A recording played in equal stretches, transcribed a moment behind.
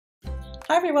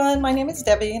Hi everyone, my name is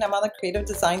Debbie and I'm on the creative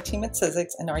design team at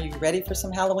Sizzix. And are you ready for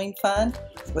some Halloween fun?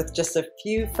 With just a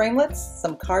few framelits,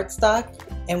 some cardstock,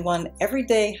 and one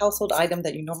everyday household item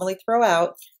that you normally throw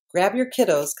out, grab your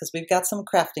kiddos because we've got some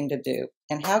crafting to do.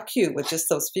 And how cute, with just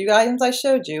those few items I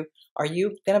showed you, are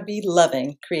you going to be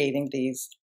loving creating these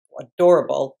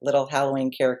adorable little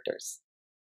Halloween characters?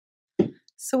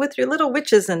 So with your little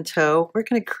witches in tow, we're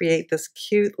going to create this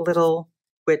cute little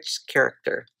witch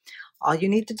character. All you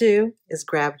need to do is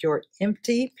grab your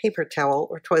empty paper towel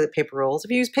or toilet paper rolls.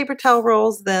 If you use paper towel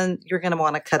rolls, then you're going to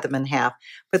want to cut them in half.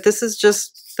 But this is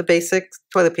just the basic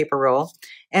toilet paper roll.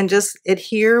 And just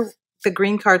adhere the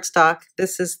green cardstock,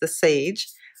 this is the sage,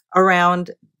 around.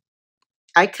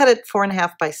 I cut it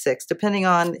 4.5 by 6, depending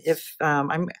on if,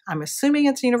 I'm assuming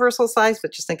it's universal size,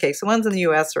 but just in case. The ones in the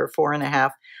US are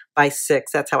 4.5 by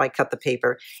 6. That's how I cut the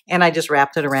paper. And I just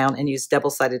wrapped it around and used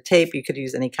double-sided tape. You could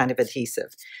use any kind of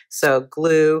adhesive. So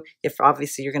glue, if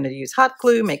obviously you're going to use hot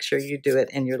glue, make sure you do it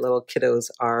and your little kiddos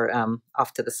are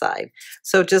off to the side.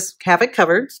 So just have it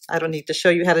covered. I don't need to show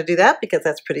you how to do that because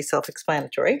that's pretty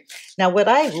self-explanatory. Now what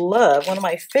I love, one of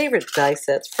my favorite die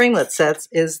sets, framelit sets,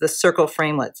 is the circle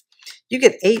framelits. You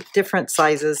get 8 different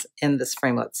sizes in this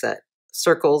framelit set,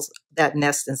 circles that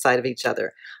nest inside of each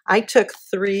other. I took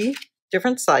 3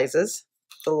 different sizes,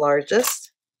 the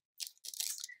largest,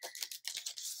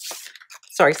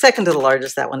 sorry, second to the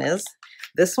largest, that one is,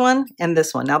 this one and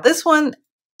this one. Now this one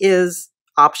is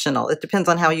optional. It depends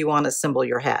on how you want to assemble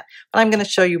your hat, but I'm going to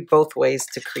show you both ways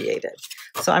to create it.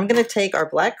 So I'm going to take our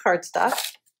black cardstock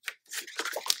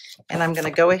and I'm going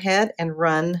to go ahead and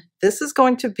run, this is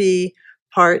going to be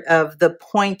part of the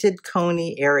pointed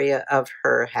coney area of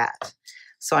her hat.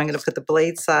 So I'm going to put the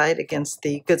blade side against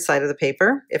the good side of the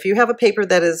paper. If you have a paper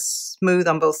that is smooth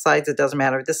on both sides, it doesn't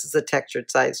matter. This is a textured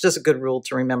side. It's just a good rule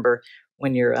to remember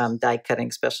when you're die cutting,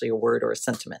 especially a word or a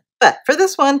sentiment. But for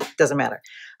this one, it doesn't matter.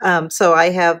 So I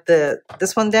have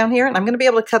this one down here, and I'm going to be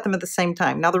able to cut them at the same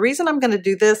time. Now the reason I'm going to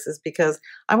do this is because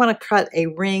I want to cut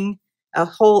a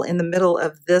hole in the middle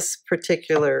of this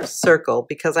particular circle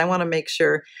because I want to make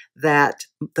sure that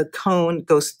the cone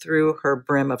goes through her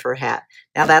brim of her hat.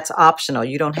 Now that's optional.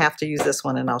 You don't have to use this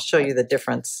one, and I'll show you the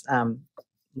difference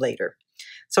later.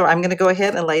 So I'm going to go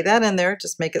ahead and lay that in there,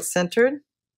 just make it centered.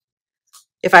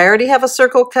 If I already have a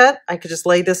circle cut, I could just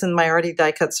lay this in my already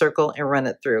die cut circle and run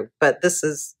it through. But this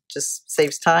is just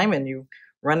saves time, and you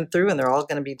run it through and they're all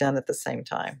going to be done at the same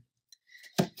time.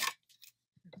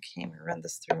 Okay, I'm going to run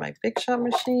this through my Big Shot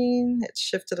machine. It's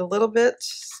shifted a little bit,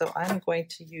 so I'm going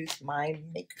to use my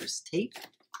maker's tape.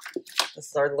 This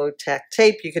is our low-tack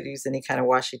tape. You could use any kind of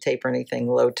washi tape or anything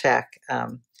low-tack,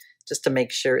 just to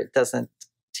make sure it doesn't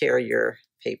tear your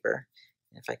paper.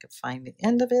 If I could find the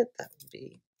end of it, that would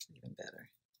be even better.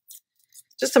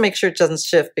 Just to make sure it doesn't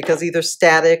shift, because either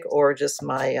static or just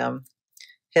my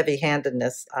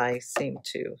heavy-handedness, I seem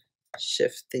to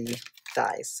shift the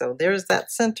dies. So there's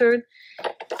that centered,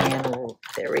 and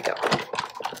there we go.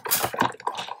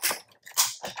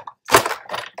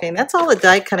 Okay, and that's all the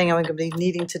die cutting I'm going to be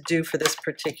needing to do for this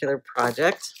particular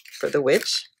project for the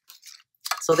witch.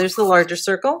 So there's the larger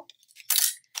circle,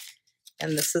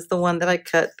 and this is the one that I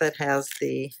cut that has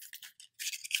the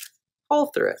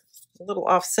hole through it. A little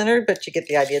off-centered, but you get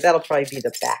the idea. That'll probably be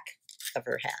the back of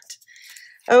her hat.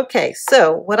 Okay,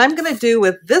 so what I'm going to do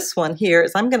with this one here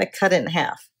is I'm going to cut it in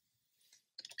half,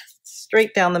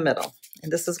 straight down the middle,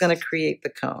 and this is going to create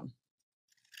the cone.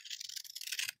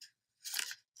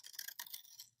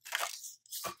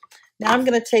 Now I'm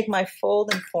going to take my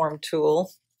fold and form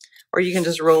tool, or you can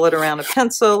just roll it around a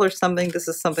pencil or something. This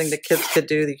is something the kids could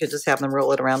do. You could just have them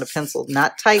roll it around a pencil,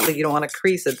 not tightly. You don't want to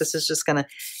crease it. This is just going to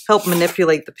help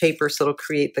manipulate the paper so it'll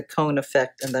create the cone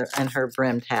effect in her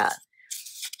brimmed hat.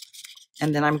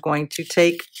 And then I'm going to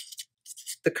take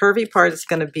the curvy part, is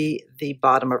going to be the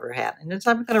bottom of her hat. And as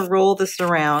I'm going to roll this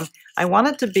around, I want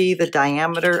it to be the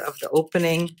diameter of the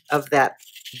opening of that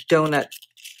donut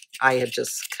I had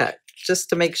just cut, just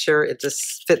to make sure it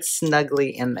just fits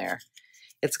snugly in there.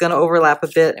 It's going to overlap a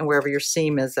bit, and wherever your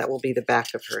seam is, that will be the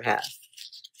back of her hat.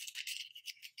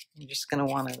 You're just going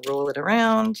to want to roll it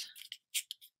around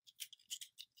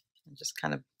and just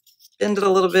kind of bend it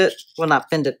a little bit. Well, not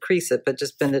bend it, crease it, but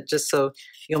just bend it just so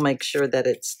you'll make sure that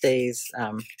it stays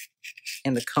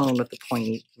in the cone with the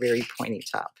pointy, very pointy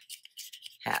top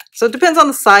hat. So it depends on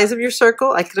the size of your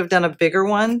circle. I could have done a bigger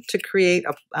one to create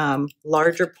a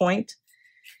larger point.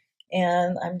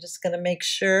 And I'm just going to make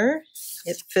sure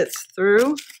it fits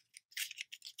through,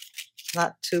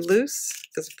 not too loose,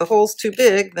 because if the hole's too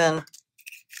big, then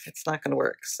it's not going to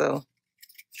work. So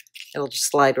it'll just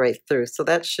slide right through. So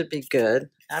that should be good.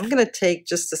 I'm going to take,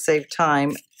 just to save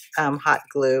time, hot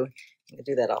glue I'm going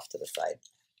to do that off to the side.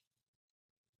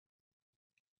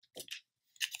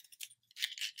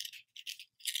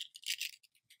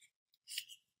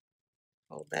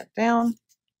 Hold that down.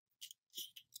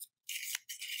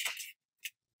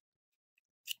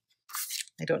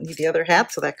 I don't need the other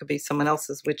hat, so that could be someone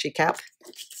else's witchy cap.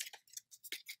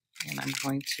 And I'm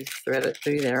going to thread it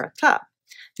through there up top.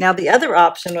 Now the other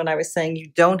option, when I was saying you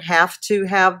don't have to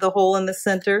have the hole in the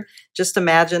center, just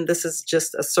imagine this is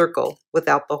just a circle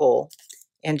without the hole,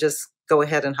 and just go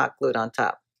ahead and hot glue it on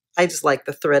top. I just like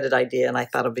the threaded idea, and I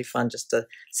thought it would be fun just to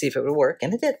see if it would work,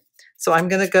 and it did. So I'm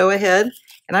going to go ahead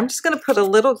and I'm just going to put a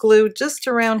little glue just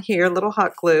around here, a little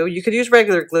hot glue. You could use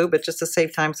regular glue, but just to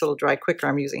save time so it'll dry quicker,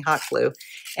 I'm using hot glue.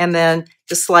 And then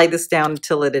just slide this down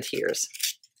until it adheres.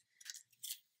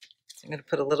 So I'm going to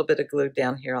put a little bit of glue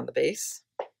down here on the base.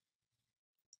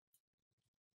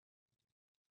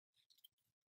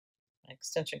 My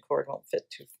extension cord won't fit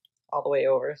all the way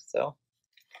over, so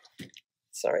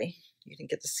sorry, you didn't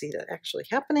get to see that actually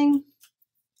happening.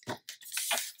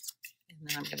 And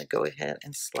then I'm going to go ahead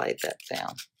and slide that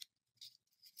down.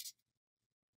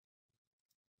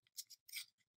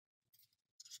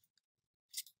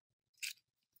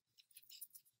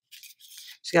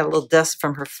 She got a little dust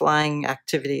from her flying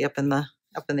activity up in the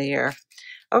air.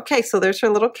 Okay, so there's her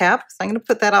little cap. So I'm going to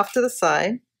put that off to the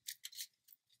side.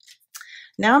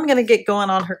 Now I'm going to get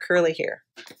going on her curly hair.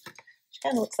 She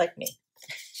kind of looks like me.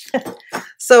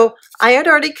 So I had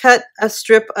already cut a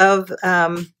strip of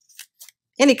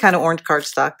any kind of orange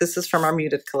cardstock. This is from our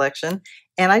muted collection.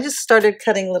 And I just started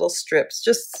cutting little strips,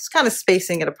 just kind of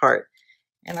spacing it apart.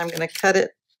 And I'm going to cut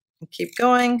it and keep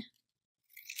going.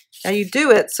 Now you do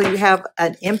it so you have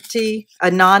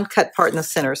a non-cut part in the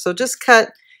center. So just cut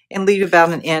and leave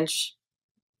about an inch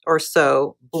or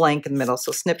so blank in the middle.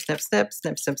 So snip, snip, snip,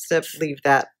 snip, snip, snip, leave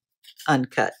that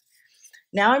uncut.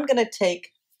 Now I'm going to take,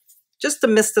 just to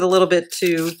mist it a little bit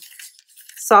to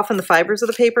soften the fibers of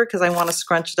the paper, because I want to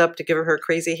scrunch it up to give her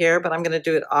crazy hair, but I'm going to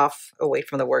do it off away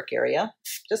from the work area.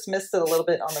 Just mist it a little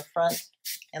bit on the front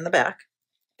and the back.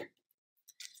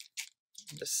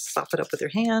 Just sop it up with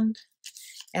your hand.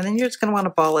 And then you're just going to want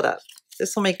to ball it up.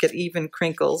 This will make it even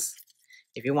crinkles.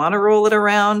 If you want to roll it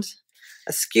around,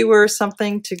 a skewer or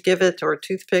something to give it, or a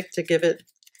toothpick to give it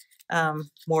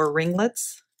more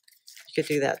ringlets, you could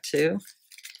do that too.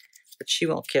 But she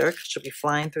won't care because she'll be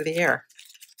flying through the air.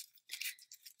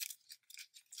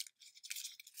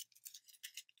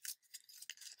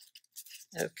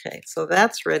 Okay, so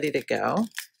that's ready to go.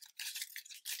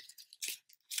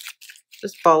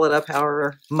 Just ball it up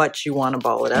however much you want to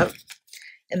ball it up.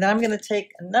 And then I'm going to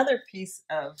take another piece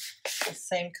of the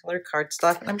same color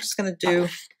cardstock, and I'm just going to do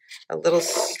a little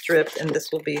strip, and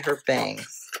this will be her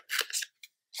bangs.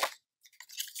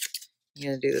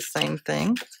 You're going to do the same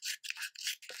thing.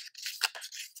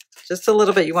 Just a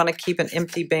little bit. You want to keep an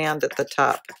empty band at the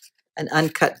top, an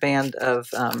uncut band of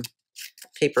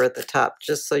paper at the top,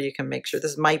 just so you can make sure.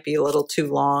 This might be a little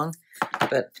too long,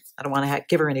 but I don't want to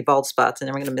give her any bald spots, and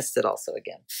then we're going to mist it also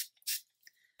again.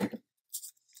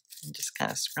 And just kind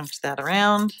of scrunch that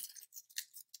around.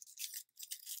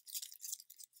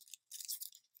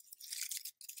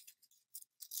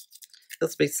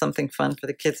 This will be something fun for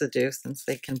the kids to do, since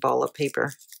they can ball up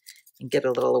paper and get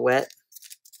a little wet.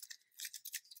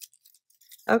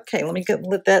 Okay, let me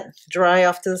let that dry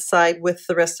off to the side with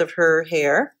the rest of her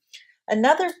hair.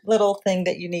 Another little thing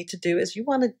that you need to do is you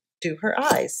want to do her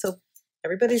eyes. So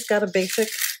everybody's got a basic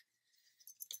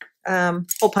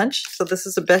hole punch. So this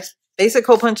is a basic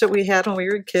hole punch that we had when we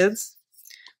were kids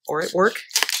or at work.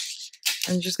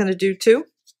 I'm just going to do two.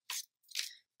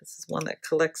 This is one that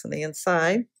collects on the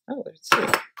inside. Oh, there's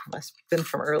two. Must have been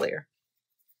from earlier.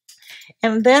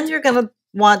 And then you're going to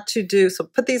want to do, so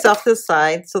put these off to the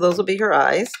side. So those will be her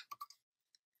eyes.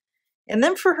 And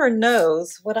then for her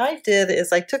nose, what I did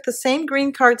is I took the same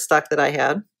green cardstock that I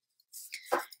had,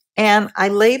 and I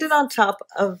laid it on top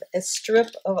of a strip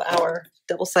of our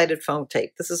double-sided foam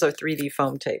tape. This is our 3D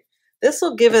foam tape. This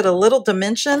will give it a little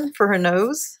dimension for her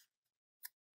nose,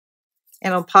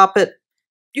 and I'll pop it.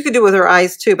 You could do it with her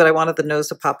eyes too, but I wanted the nose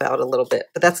to pop out a little bit.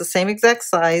 But that's the same exact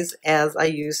size as I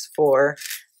used for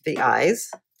the eyes.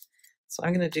 So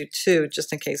I'm going to do two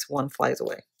just in case one flies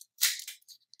away.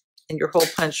 And your hole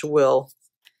punch will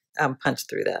punch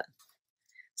through that.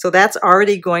 So that's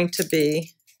already going to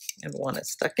be, and one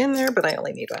is stuck in there, but I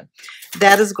only need one.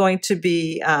 That is going to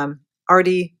be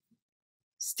already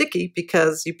sticky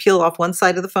because you peel off one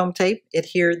side of the foam tape,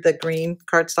 adhere the green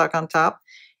cardstock on top,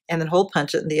 and then hole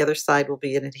punch it, and the other side will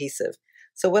be an adhesive.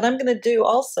 So what I'm going to do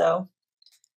also,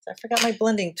 I forgot my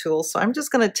blending tool, so I'm just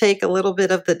going to take a little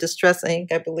bit of the Distress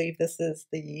ink. I believe this is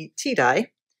the tea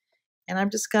dye, and I'm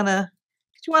just going to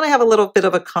You want to have a little bit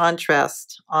of a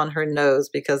contrast on her nose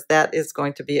because that is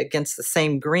going to be against the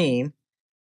same green,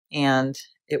 and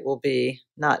it will be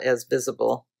not as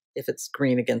visible if it's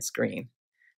green against green.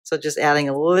 So just adding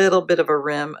a little bit of a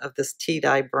rim of this tea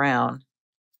dye brown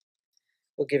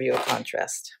will give you a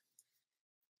contrast.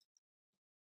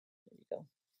 There you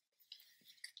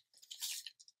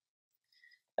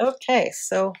go. Okay,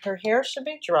 so her hair should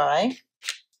be dry.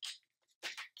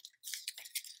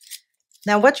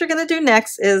 Now what you're going to do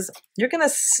next is you're going to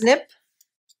snip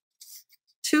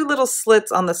 2 little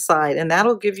slits on the side, and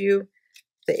that'll give you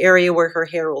the area where her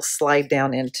hair will slide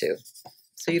down into.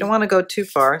 So you don't want to go too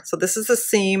far. So this is the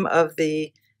seam of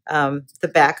the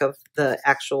back of the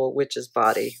actual witch's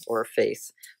body or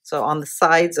face. So on the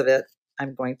sides of it,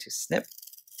 I'm going to snip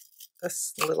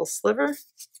this little sliver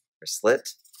or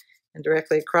slit, and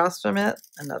directly across from it,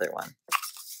 another one.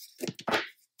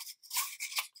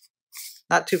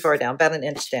 Not too far down, about 1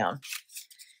 inch down.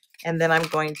 And then I'm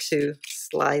going to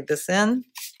slide this in.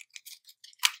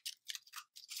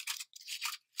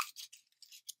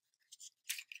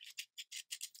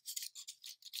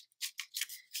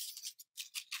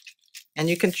 And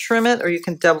you can trim it, or you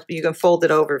can fold it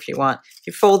over if you want. If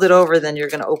you fold it over, then you're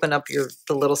going to open up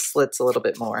the little slits a little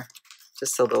bit more,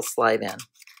 just so they'll slide in.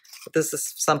 But this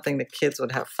is something that kids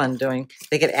would have fun doing.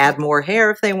 They could add more hair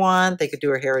if they want. They could do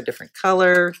her hair a different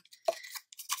color.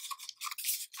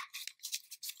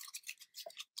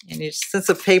 And since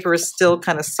the paper is still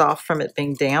kind of soft from it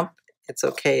being damp, it's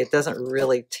okay. It doesn't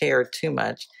really tear too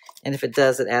much. And if it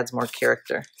does, it adds more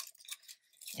character.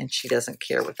 And she doesn't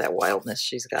care with that wildness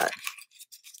she's got.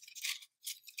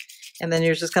 And then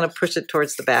you're just going to push it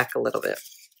towards the back a little bit.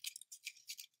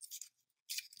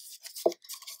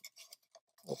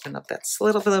 Open up that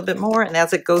slit a little bit more, and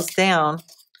as it goes down,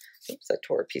 oops, I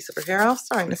tore a piece of her hair off.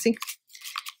 Sorry, Missy.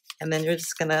 And then you're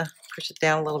just going to push it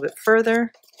down a little bit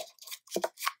further.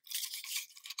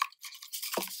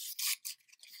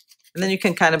 And then you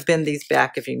can kind of bend these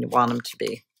back if you want them to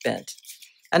be bent.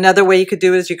 Another way you could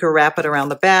do it is you could wrap it around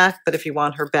the back, but if you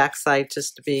want her backside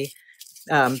just to be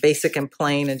basic and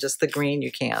plain and just the green,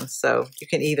 you can. So you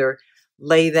can either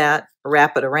lay that,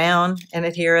 wrap it around and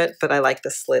adhere it, but I like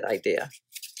the slit idea.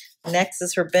 Next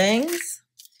is her bangs.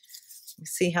 You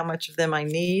see how much of them I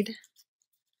need.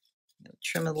 I'm going to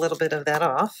trim a little bit of that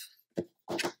off.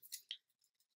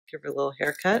 Give her a little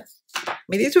haircut. I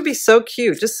mean, these would be so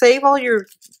cute. Just save all your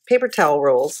paper towel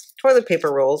rolls, toilet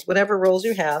paper rolls, whatever rolls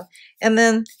you have, and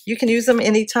then you can use them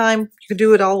anytime. You can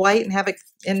do it all white and have it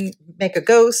and make a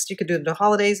ghost. You could do it in the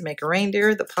holidays, make a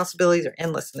reindeer. The possibilities are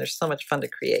endless, and there's so much fun to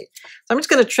create. So I'm just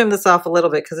going to trim this off a little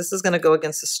bit because this is going to go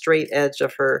against the straight edge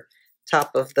of her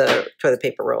top of the toilet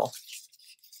paper roll.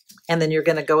 And then you're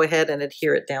going to go ahead and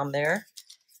adhere it down there.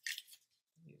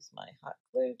 Use my hot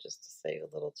glue just to save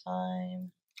a little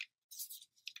time.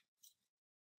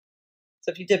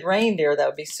 So if you did reindeer, that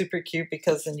would be super cute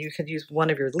because then you could use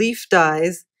one of your leaf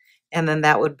dies, and then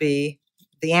that would be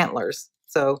the antlers.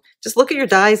 So just look at your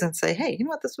dies and say, hey, you know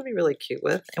what, this would be really cute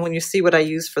with. And when you see what I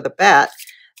used for the bat,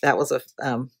 that was a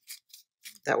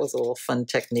little fun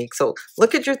technique. So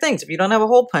look at your things. If you don't have a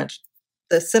hole punch,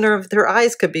 the center of her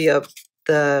eyes could be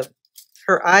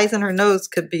her eyes and her nose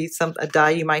could be a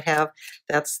die you might have.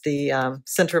 That's the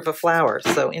center of a flower.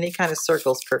 So any kind of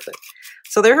circle is perfect.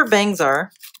 So there her bangs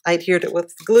are. I adhered it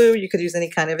with glue. You could use any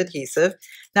kind of adhesive.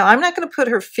 Now I'm not going to put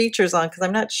her features on because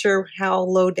I'm not sure how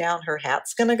low down her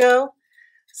hat's going to go.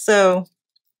 So,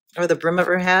 or the brim of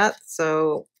her hat.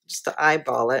 So just to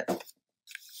eyeball it,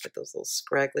 get those little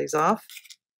scragglies off.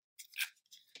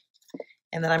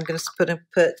 And then I'm going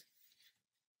to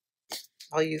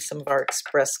I'll use some of our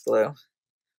express glue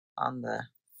on the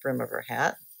brim of her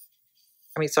hat.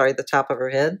 The top of her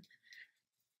head.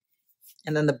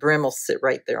 And then the brim will sit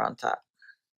right there on top.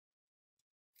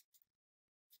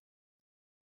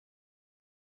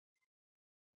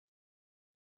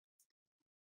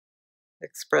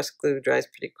 Express glue dries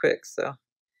pretty quick, so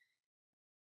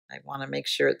I want to make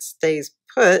sure it stays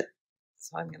put.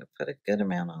 So I'm going to put a good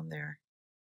amount on there.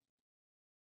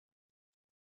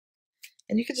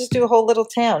 And you could just do a whole little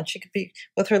town. She could be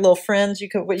with her little friends.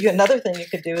 Another thing you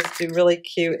could do is do really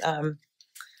cute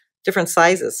different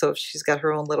sizes. So if she's got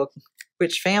her own little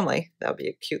witch family, that would be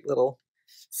a cute little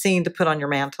scene to put on your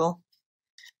mantle.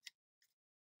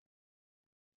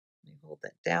 Let me hold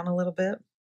that down a little bit.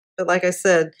 But like I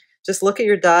said, just look at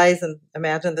your dies and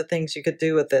imagine the things you could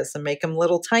do with this and make them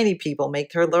little tiny people.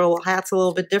 Make her little hats a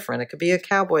little bit different. It could be a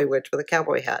cowboy witch with a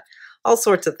cowboy hat. All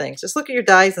sorts of things. Just look at your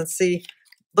dies and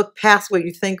look past what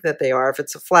you think that they are. If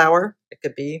it's a flower, it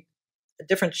could be a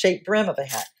different shaped brim of a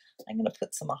hat. I'm going to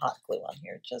put some hot glue on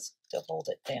here just to hold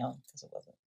it down because it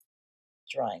wasn't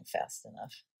drying fast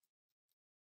enough.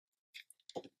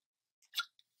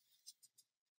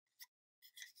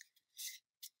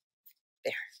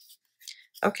 There.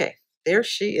 Okay, there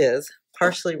she is,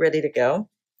 partially ready to go.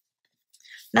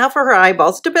 Now for her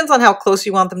eyeballs. Depends on how close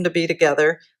you want them to be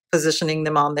together, positioning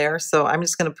them on there. So I'm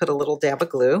just going to put a little dab of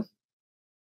glue.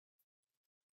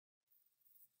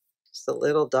 Just a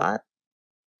little dot.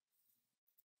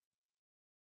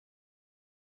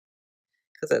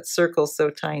 Because that circle's so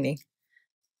tiny.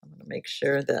 I'm going to make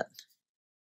sure that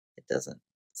it doesn't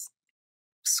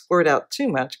squirt out too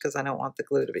much because I don't want the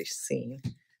glue to be seen.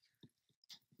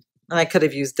 And I could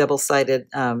have used double-sided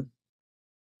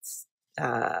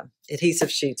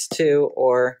adhesive sheets too,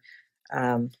 or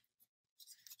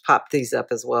pop these up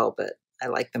as well, but I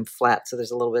like them flat so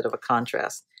there's a little bit of a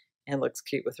contrast and looks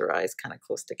cute with her eyes kind of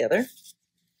close together.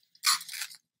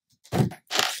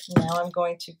 Now I'm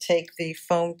going to take the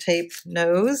foam tape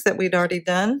nose that we'd already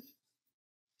done,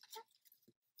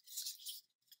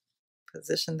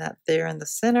 position that there in the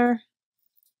center.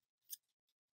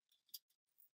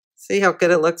 See how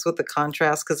good it looks with the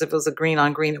contrast, because if it was a green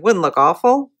on green it wouldn't look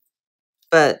awful,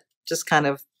 but just kind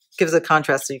of gives a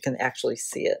contrast so you can actually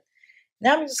see it.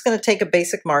 Now I'm just going to take a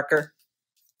basic marker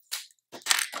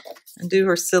and do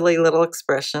her silly little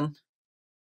expression.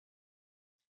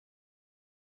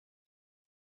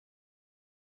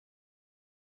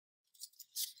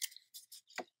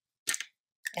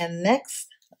 And next,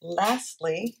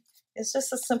 lastly, is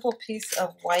just a simple piece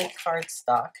of white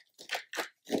cardstock.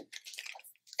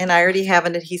 And I already have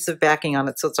an adhesive backing on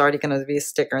it, so it's already going to be a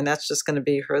sticker, and that's just going to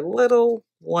be her little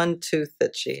one tooth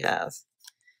that she has.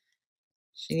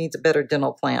 She needs a better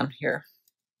dental plan here.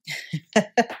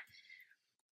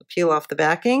 Peel off the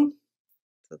backing.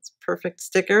 So it's a perfect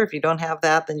sticker. If you don't have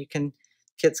that, then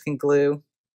kids can glue.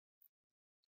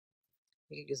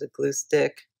 You can use a glue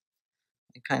stick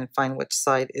and kind of find which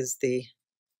side is the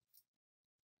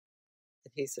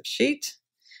adhesive sheet.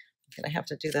 I'm going to have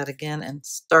to do that again and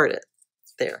start it.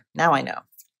 There, now I know.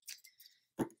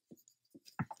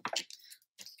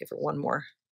 Give her one more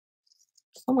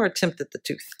attempt at the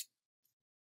tooth.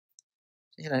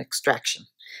 An extraction.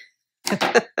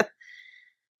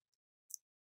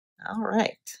 All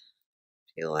right,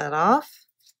 peel that off.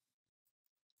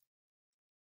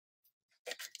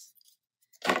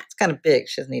 It's kind of big.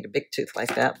 She doesn't need a big tooth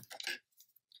like that.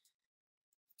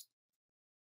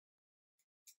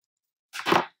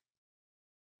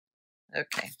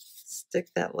 Okay, stick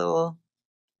that little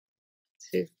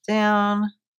tooth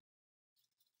down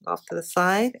off to the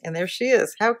side, and there she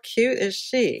is. How cute is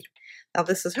she? Now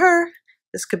this is her.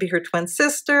 This could be her twin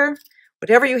sister.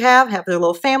 Whatever you have their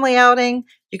little family outing.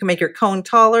 You can make your cone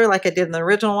taller like I did in the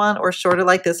original one, or shorter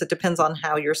like this. It depends on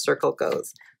how your circle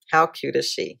goes. How cute is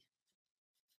she?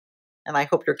 And I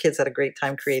hope your kids had a great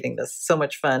time creating this. So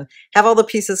much fun. Have all the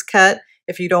pieces cut.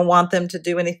 If you don't want them to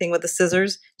do anything with the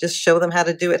scissors, just show them how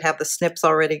to do it. Have the snips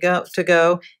already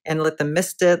go, and let them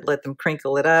mist it, let them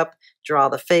crinkle it up, draw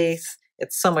the face.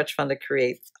 It's so much fun to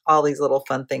create all these little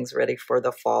fun things ready for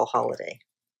the fall holiday.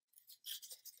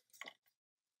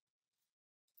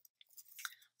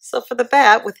 So for the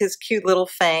bat with his cute little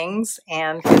fangs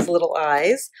and his little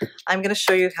eyes, I'm going to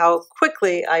show you how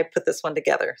quickly I put this one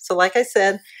together. So like I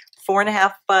said,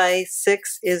 4.5 by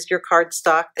 6 is your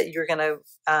cardstock that you're going to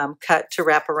cut to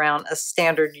wrap around a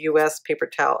standard U.S. paper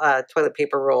towel, toilet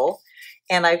paper roll.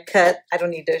 And I don't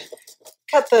need to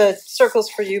cut the circles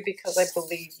for you because I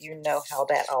believe you know how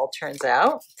that all turns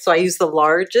out. So I use the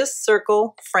largest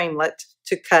circle framelit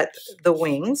to cut the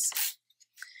wings.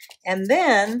 And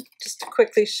then, just to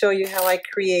quickly show you how I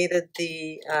created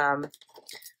the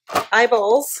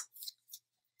eyeballs,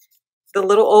 the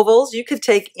little ovals. You could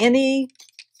take any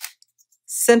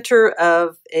center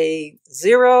of a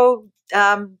 0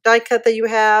 die cut that you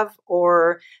have,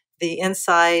 or the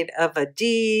inside of a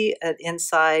D, an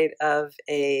inside of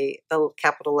the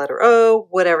capital letter O,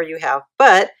 whatever you have.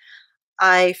 But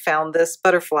I found this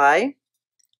butterfly,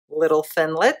 little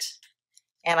thinlet.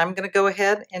 And I'm going to go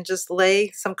ahead and just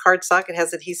lay some cardstock. It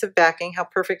has adhesive backing. How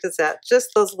perfect is that?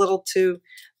 Just those little 2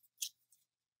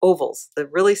 ovals, the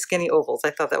really skinny ovals. I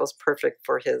thought that was perfect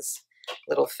for his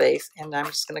little face. And I'm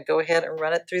just going to go ahead and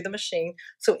run it through the machine.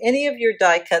 So any of your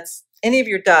die cuts, any of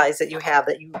your dies that you have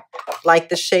that you like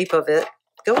the shape of it,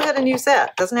 go ahead and use that.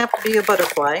 It doesn't have to be a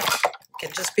butterfly. It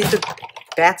can just be the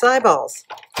bat's eyeballs.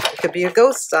 It could be a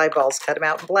ghost's eyeballs. Cut them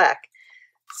out in black.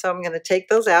 So I'm going to take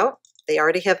those out. They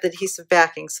already have the adhesive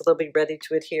backing, so they'll be ready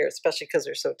to adhere, especially because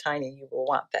they're so tiny. You will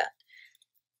want that.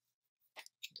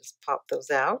 Just pop those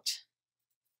out.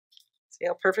 See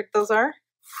how perfect those are?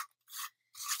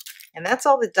 And that's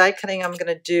all the die cutting I'm going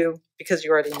to do, because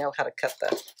you already know how to cut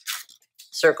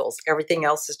circles. Everything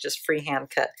else is just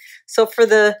freehand cut. So for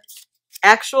the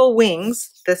actual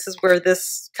wings, this is where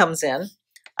this comes in.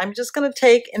 I'm just going to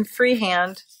take and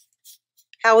freehand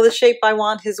how the shape I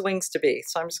want his wings to be.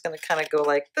 So I'm just going to kind of go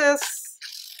like this.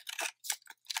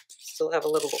 Still have a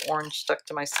little orange stuck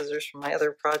to my scissors from my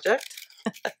other project.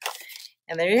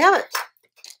 And there you have it.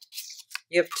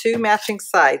 You have two matching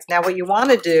sides. Now what you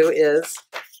want to do is,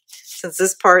 since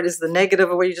this part is the negative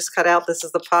of what you just cut out, this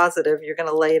is the positive, you're going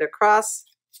to lay it across,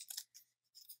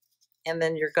 and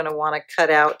then you're going to want to cut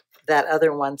out that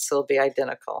other one so it'll be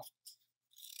identical.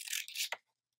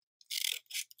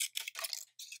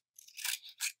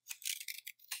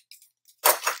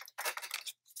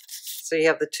 So you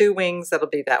have the two wings that'll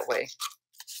be that way.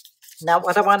 Now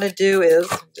what I want to do is,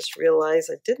 I just realized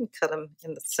I didn't cut them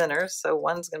in the center, so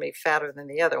one's going to be fatter than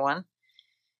the other one.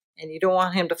 And you don't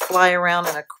want him to fly around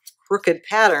in a crooked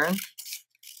pattern.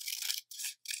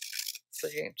 So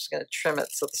you're just going to trim it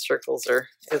so the circles are,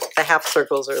 the half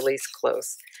circles are at least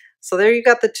close. So there you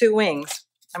got the two wings.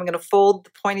 I'm going to fold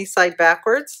the pointy side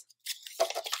backwards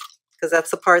because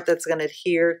that's the part that's going to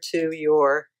adhere to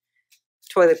your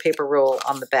toilet paper roll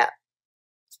on the back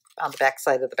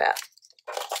side of the bat.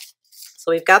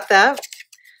 So we've got that,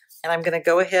 and I'm going to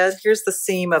go ahead. Here's the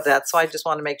seam of that, so I just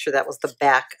want to make sure that was the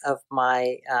back of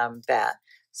my bat.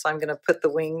 So I'm going to put the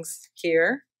wings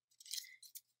here,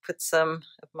 put some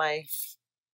of my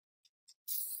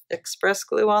express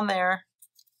glue on there.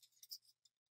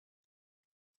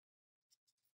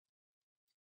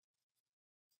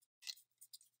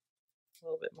 A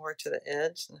little bit more to the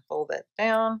edge and hold that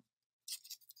down.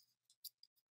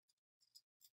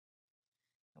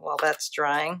 While that's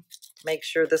drying, make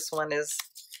sure this one is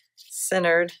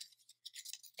centered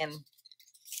and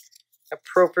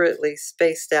appropriately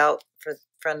spaced out for the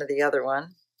front of the other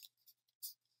one.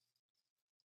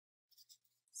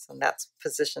 So that's the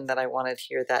position that I want to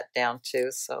adhere that down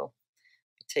to. So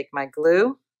I take my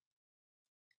glue,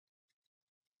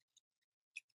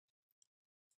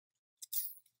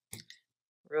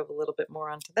 rub a little bit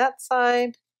more onto that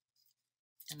side,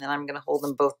 and then I'm going to hold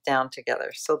them both down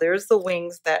together. So there's the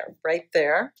wings that right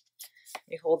there.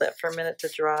 You hold that for a minute to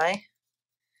dry.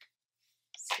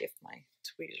 See if my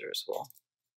tweezers will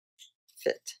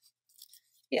fit.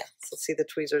 Yeah, so see, the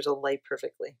tweezers will lay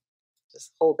perfectly.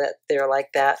 Just hold that there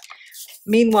like that.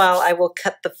 Meanwhile, I will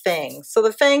cut the fangs. So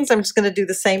the fangs, I'm just going to do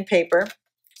the same paper.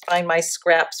 Find my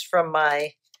scraps from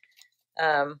my,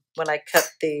 when I cut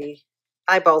the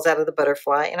eyeballs out of the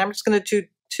butterfly. And I'm just going to do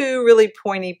two really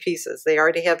pointy pieces. They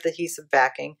already have the adhesive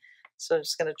backing. So I'm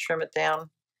just going to trim it down.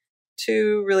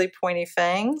 Two really pointy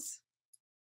fangs.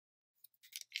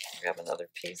 Grab another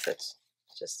piece that's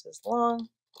just as long.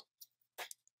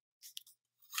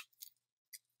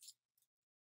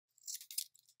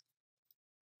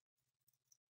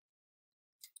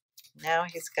 Now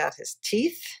he's got his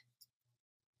teeth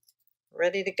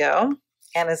ready to go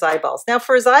and his eyeballs. Now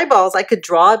for his eyeballs, I could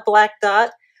draw a black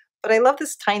dot, but I love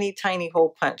this tiny, tiny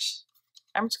hole punch.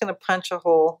 I'm just going to punch a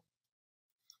hole,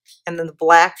 and then the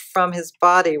black from his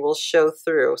body will show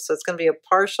through. So it's going to be a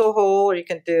partial hole, or you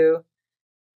can do,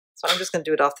 so I'm just going to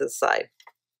do it off to the side.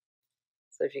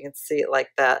 So if you can see it like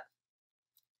that,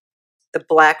 the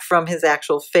black from his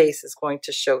actual face is going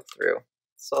to show through.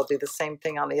 So I'll do the same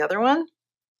thing on the other one.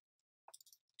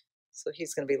 So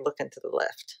he's going to be looking to the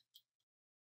left.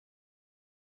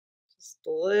 Just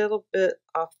a little bit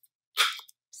off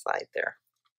side there.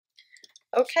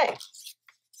 Okay,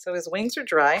 so his wings are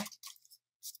dry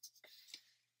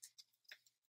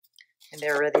and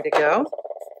they're ready to go.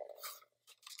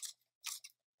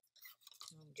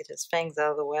 Get his fangs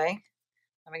out of the way.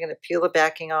 I'm going to peel the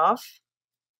backing off.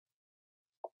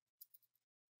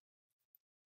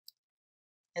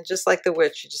 And just like the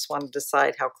witch, you just want to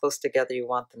decide how close together you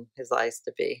want his eyes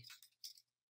to be.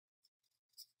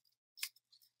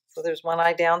 So there's one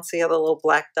eye down. See how the little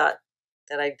black dot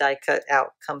that I die cut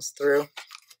out comes through?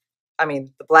 I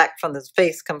mean, the black from his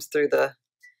face comes through the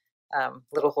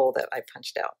little hole that I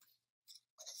punched out.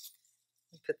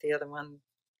 Put the other one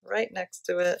right next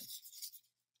to it.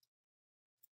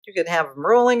 You could have him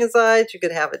rolling his eyes. You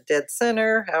could have it dead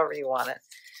center, however you want it.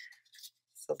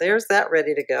 So there's that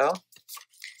ready to go.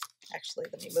 Actually,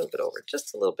 let me move it over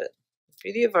just a little bit. The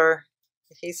beauty of our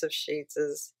adhesive sheets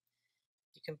is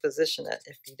you can position it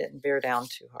if you didn't bear down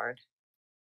too hard.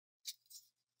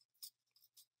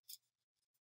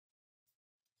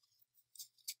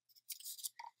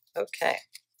 Okay,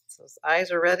 so his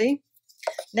eyes are ready.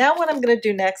 Now what I'm going to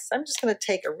do next, I'm just going to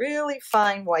take a really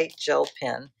fine white gel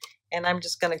pen and I'm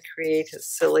just going to create his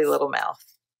silly little mouth.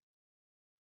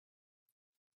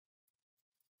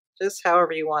 Just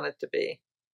however you want it to be.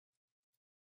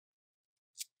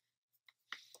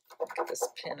 Get this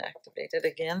pin activated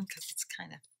again because it's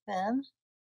kind of thin.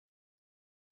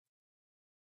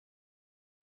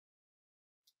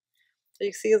 So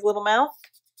you see his little mouth?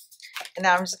 And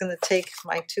now I'm just going to take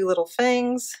my two little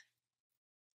fangs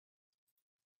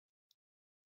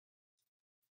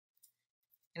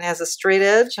and it has a straight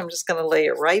edge. I'm just going to lay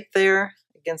it right there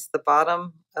against the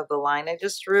bottom of the line I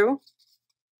just drew.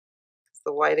 It's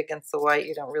the white against the white,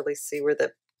 you don't really see where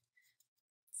the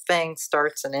fang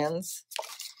starts and ends.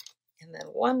 And then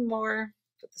one more,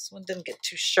 but this one didn't get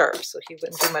too sharp, so he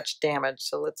wouldn't do much damage.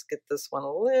 So let's get this one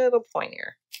a little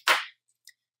pointier.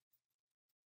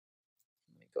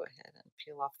 Let me go ahead and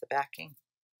peel off the backing.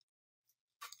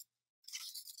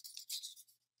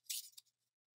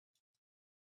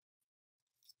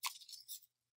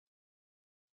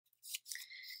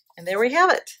 And there we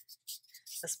have it.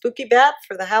 A spooky bat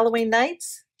for the Halloween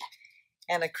nights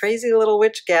and a crazy little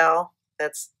witch gal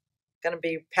that's going to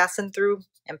be passing through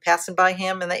and passing by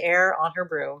him in the air on her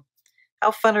broom.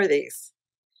 How fun are these?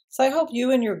 So I hope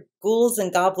you and your ghouls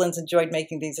and goblins enjoyed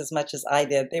making these as much as I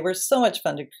did. They were so much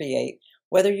fun to create.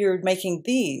 Whether you're making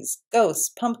these, ghosts,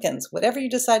 pumpkins, whatever you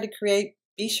decide to create,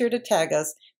 be sure to tag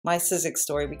us, My Sizzix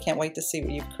Story. We can't wait to see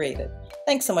what you've created.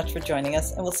 Thanks so much for joining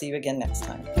us, and we'll see you again next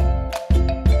time.